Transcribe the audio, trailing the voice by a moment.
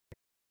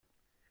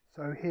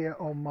So here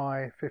on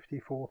my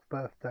 54th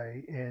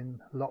birthday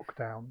in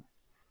lockdown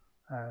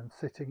and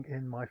sitting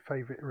in my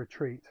favourite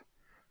retreat,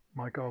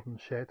 my garden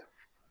shed,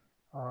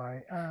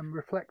 I am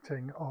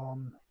reflecting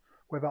on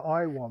whether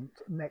I want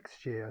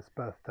next year's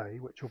birthday,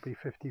 which will be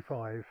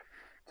 55,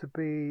 to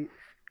be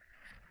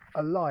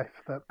a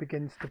life that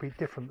begins to be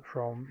different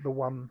from the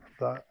one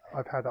that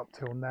I've had up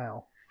till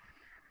now.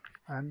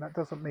 And that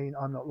doesn't mean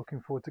I'm not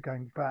looking forward to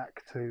going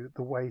back to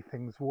the way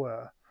things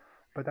were,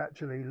 but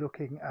actually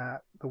looking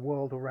at the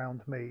world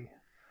around me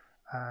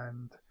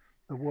and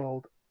the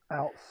world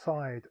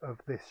outside of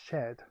this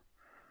shed,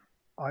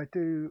 I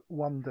do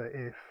wonder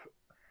if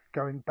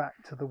going back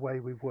to the way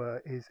we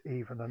were is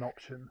even an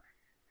option.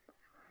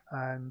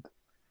 And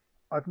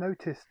I've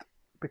noticed,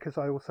 because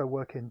I also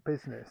work in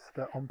business,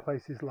 that on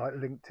places like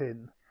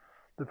LinkedIn,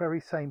 the very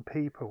same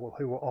people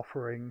who are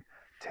offering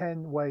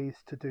 10 ways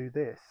to do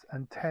this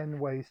and 10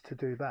 ways to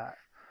do that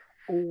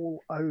all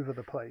over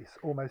the place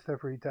almost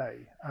every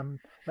day.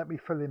 Let me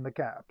fill in the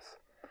gaps.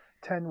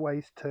 10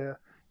 ways to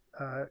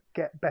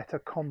get better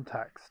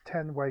contacts,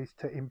 10 ways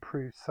to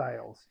improve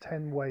sales,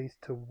 10 ways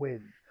to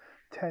win,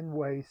 10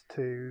 ways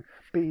to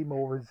be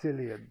more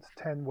resilient,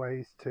 10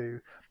 ways to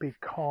be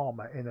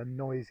calmer in a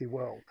noisy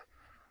world.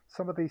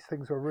 Some of these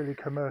things were really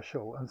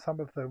commercial, and some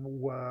of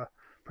them were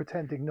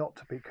pretending not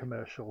to be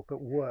commercial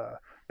but were.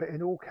 But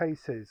in all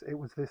cases, it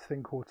was this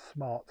thing called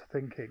smart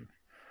thinking.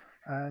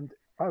 And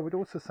I would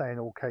also say, in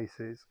all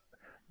cases,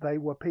 they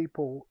were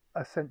people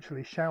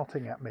essentially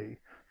shouting at me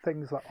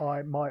things that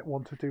I might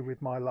want to do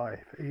with my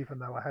life, even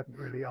though I hadn't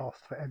really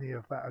asked for any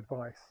of that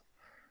advice.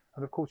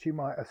 And of course, you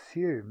might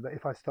assume that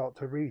if I start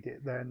to read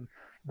it, then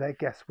their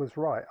guess was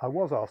right. I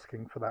was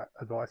asking for that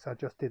advice, I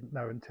just didn't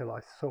know until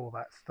I saw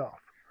that stuff.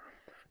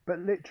 But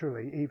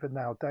literally, even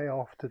now, day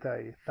after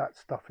day, that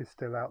stuff is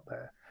still out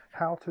there.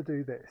 How to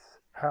do this,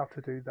 how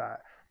to do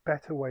that,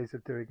 better ways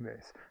of doing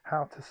this,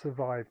 how to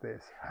survive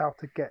this, how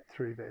to get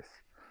through this.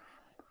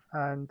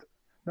 And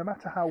no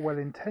matter how well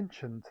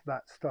intentioned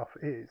that stuff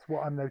is,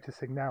 what I'm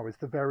noticing now is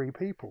the very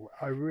people,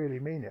 I really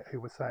mean it, who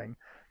were saying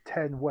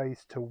 10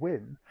 ways to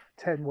win,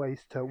 10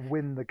 ways to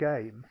win the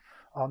game,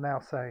 are now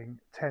saying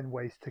 10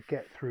 ways to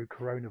get through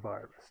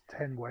coronavirus,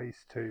 10 ways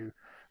to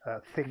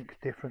think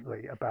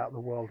differently about the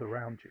world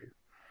around you.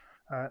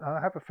 And I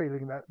have a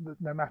feeling that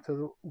no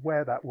matter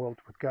where that world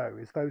would go,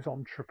 is those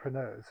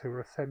entrepreneurs who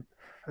are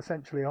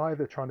essentially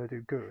either trying to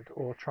do good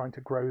or trying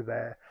to grow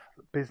their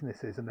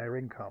businesses and their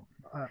income,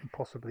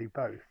 possibly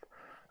both.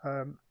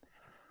 Um,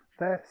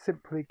 they're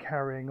simply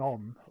carrying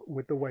on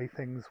with the way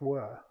things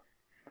were.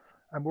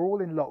 And we're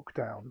all in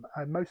lockdown,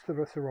 and most of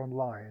us are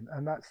online,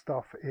 and that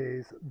stuff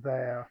is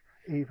there,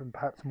 even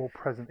perhaps more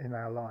present in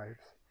our lives.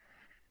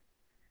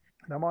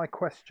 Now, my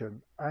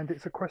question, and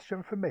it's a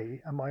question for me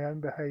and my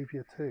own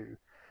behaviour too,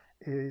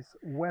 is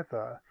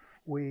whether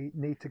we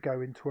need to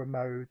go into a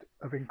mode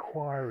of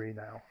inquiry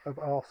now, of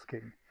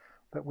asking,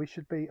 that we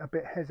should be a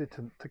bit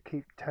hesitant to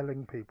keep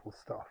telling people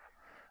stuff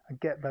and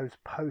get those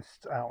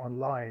posts out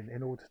online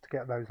in order to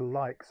get those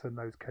likes and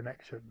those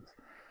connections.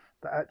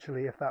 That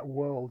actually, if that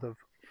world of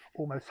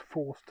almost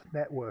forced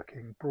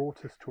networking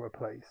brought us to a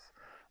place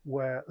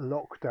where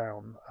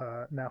lockdown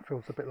now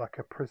feels a bit like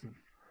a prison.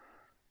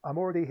 I'm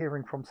already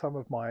hearing from some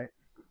of my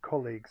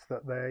colleagues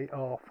that they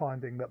are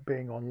finding that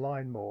being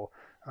online more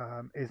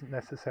isn't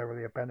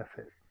necessarily a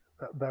benefit.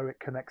 That though it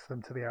connects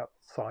them to the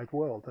outside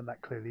world, and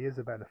that clearly is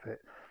a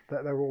benefit,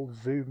 that they're all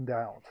zoomed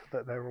out,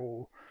 that they're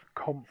all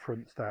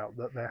conferenced out,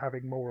 that they're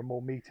having more and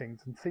more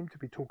meetings and seem to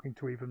be talking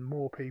to even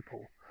more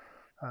people.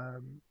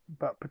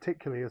 But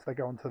particularly as they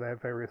go onto their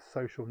various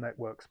social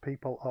networks,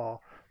 people are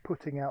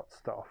putting out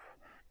stuff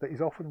that is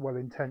often well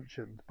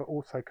intentioned, but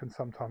also can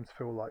sometimes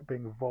feel like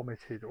being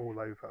vomited all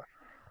over.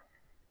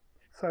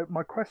 So,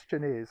 my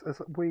question is,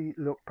 as we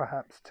look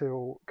perhaps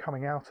till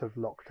coming out of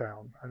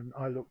lockdown and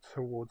I look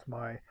towards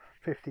my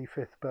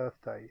 55th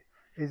birthday,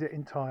 is it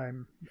in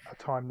time a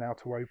time now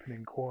to open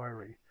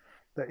inquiry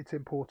that it's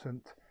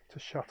important to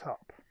shut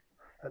up,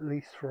 at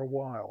least for a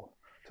while,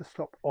 to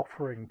stop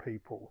offering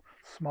people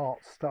smart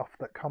stuff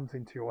that comes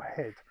into your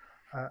head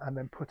and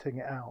then putting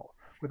it out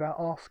without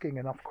asking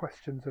enough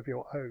questions of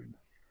your own?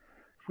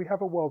 If we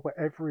have a world where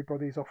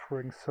everybody's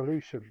offering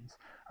solutions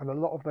and a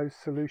lot of those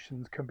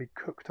solutions can be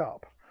cooked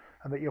up,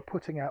 and that you're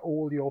putting out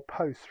all your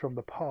posts from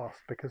the past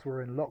because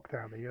we're in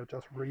lockdown and you're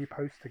just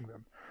reposting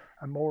them,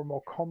 and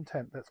more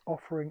content that's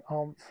offering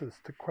answers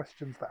to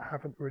questions that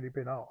haven't really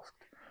been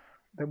asked,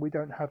 then we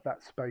don't have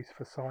that space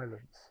for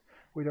silence.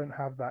 We don't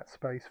have that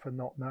space for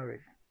not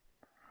knowing.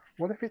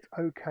 What if it's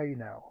okay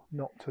now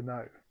not to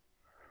know?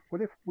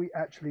 What if we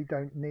actually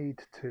don't need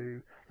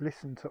to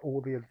listen to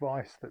all the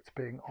advice that's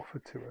being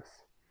offered to us?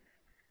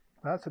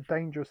 That's a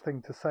dangerous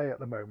thing to say at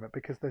the moment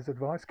because there's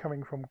advice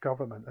coming from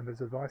government and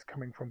there's advice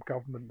coming from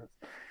government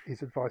that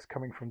is advice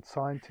coming from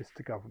scientists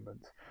to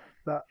government.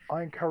 That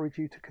I encourage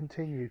you to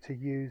continue to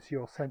use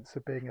your sense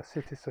of being a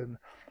citizen,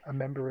 a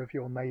member of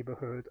your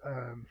neighbourhood,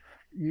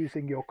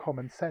 using your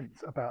common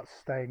sense about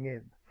staying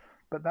in.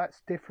 But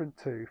that's different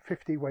to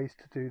 50 ways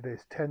to do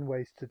this, 10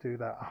 ways to do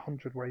that,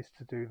 100 ways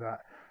to do that,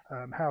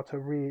 how to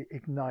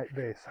reignite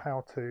this,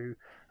 how to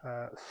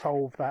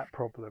solve that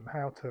problem,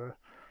 how to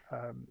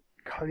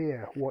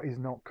clear what is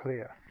not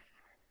clear.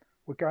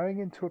 We're going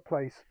into a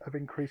place of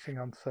increasing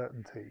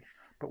uncertainty,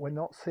 but we're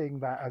not seeing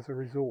that as a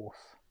resource.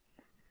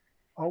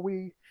 Are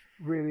we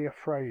really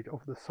afraid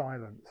of the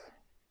silence?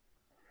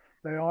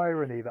 The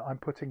irony that I'm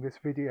putting this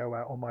video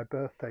out on my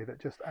birthday that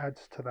just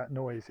adds to that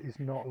noise is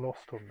not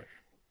lost on me.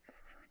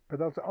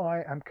 But as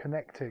I am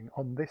connecting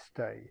on this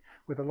day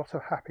with a lot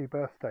of happy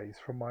birthdays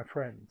from my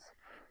friends,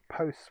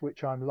 posts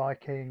which I'm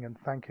liking and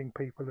thanking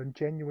people and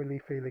genuinely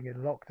feeling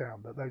in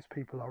lockdown that those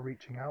people are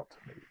reaching out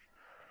to me,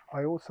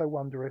 I also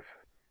wonder if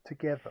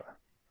together,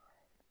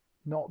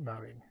 not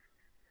knowing,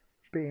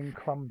 being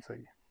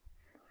clumsy,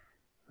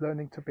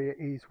 learning to be at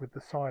ease with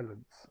the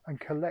silence, and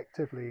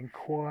collectively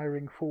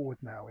inquiring forward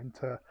now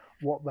into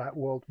what that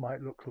world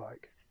might look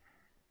like,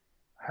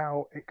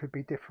 how it could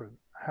be different,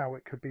 how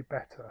it could be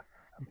better,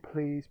 and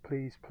please,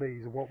 please,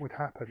 please, what would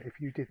happen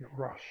if you didn't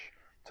rush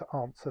to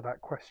answer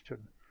that question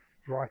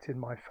right in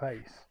my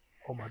face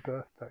on my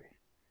birthday?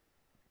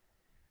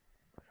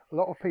 A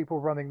lot of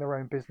people running their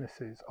own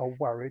businesses are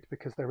worried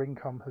because their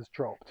income has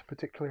dropped,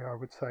 particularly I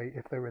would say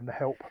if they're in the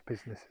help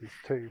businesses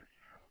too.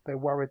 They're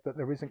worried that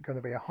there isn't going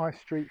to be a high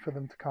street for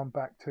them to come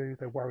back to.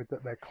 They're worried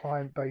that their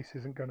client base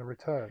isn't going to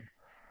return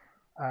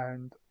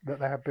and that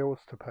they have bills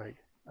to pay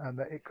and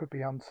that it could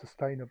be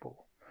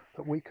unsustainable.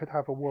 That we could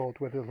have a world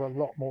where there's a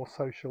lot more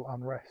social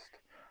unrest,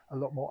 a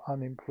lot more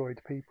unemployed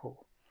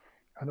people.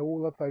 And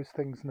all of those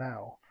things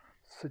now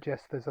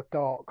suggest there's a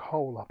dark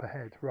hole up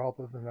ahead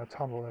rather than a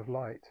tunnel of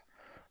light.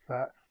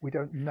 That we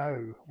don't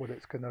know what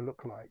it's going to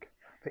look like.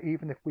 That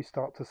even if we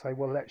start to say,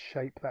 well, let's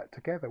shape that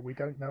together, we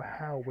don't know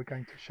how we're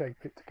going to shape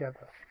it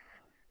together.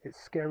 It's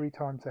scary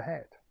times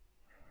ahead.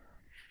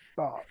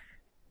 But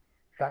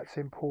that's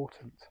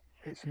important.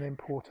 It's an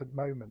important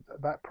moment.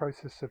 That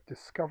process of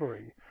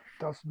discovery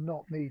does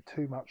not need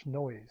too much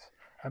noise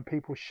and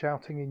people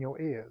shouting in your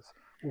ears,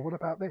 well, what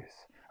about this?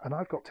 And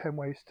I've got 10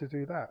 ways to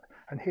do that.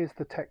 And here's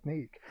the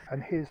technique.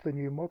 And here's the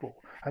new model.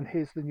 And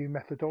here's the new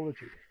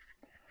methodology.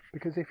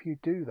 Because if you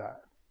do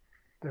that,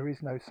 there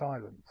is no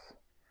silence.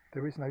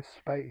 There is no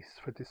space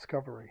for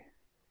discovery.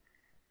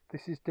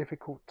 This is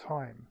difficult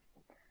time,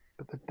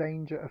 but the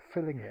danger of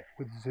filling it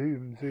with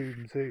zoom,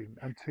 zoom, zoom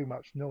and too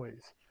much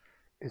noise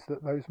is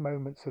that those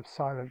moments of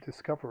silent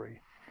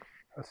discovery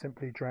are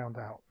simply drowned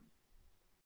out.